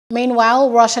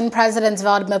Meanwhile, Russian President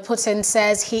Vladimir Putin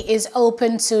says he is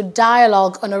open to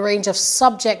dialogue on a range of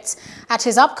subjects at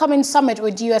his upcoming summit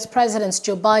with U.S. President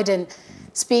Joe Biden.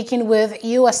 Speaking with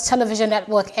U.S. television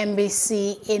network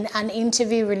NBC in an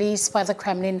interview released by the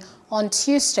Kremlin on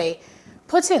Tuesday,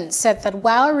 Putin said that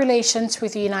while relations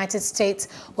with the United States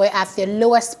were at their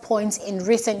lowest point in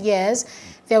recent years,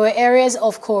 there were areas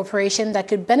of cooperation that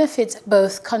could benefit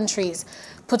both countries.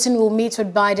 Putin will meet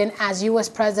with Biden as U.S.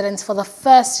 president for the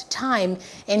first time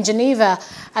in Geneva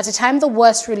at a time the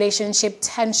worst relationship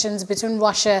tensions between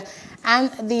Russia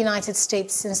and the United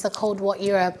States since the Cold War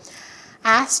era.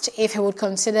 Asked if he would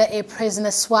consider a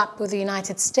prisoner swap with the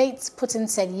United States, Putin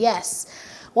said yes.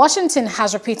 Washington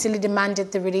has repeatedly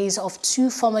demanded the release of two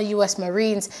former U.S.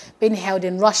 Marines being held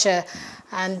in Russia,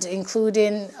 and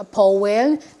including Paul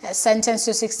Whelan, sentenced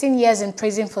to 16 years in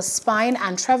prison for spying,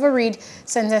 and Trevor Reed,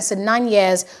 sentenced to 9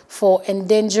 years for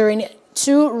endangering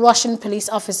two Russian police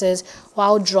officers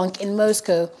while drunk in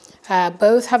Moscow.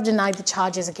 Both have denied the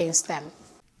charges against them.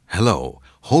 Hello,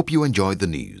 hope you enjoyed the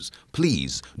news.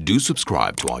 Please do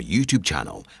subscribe to our YouTube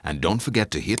channel and don't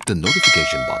forget to hit the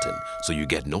notification button so you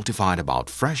get notified about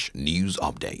fresh news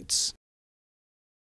updates.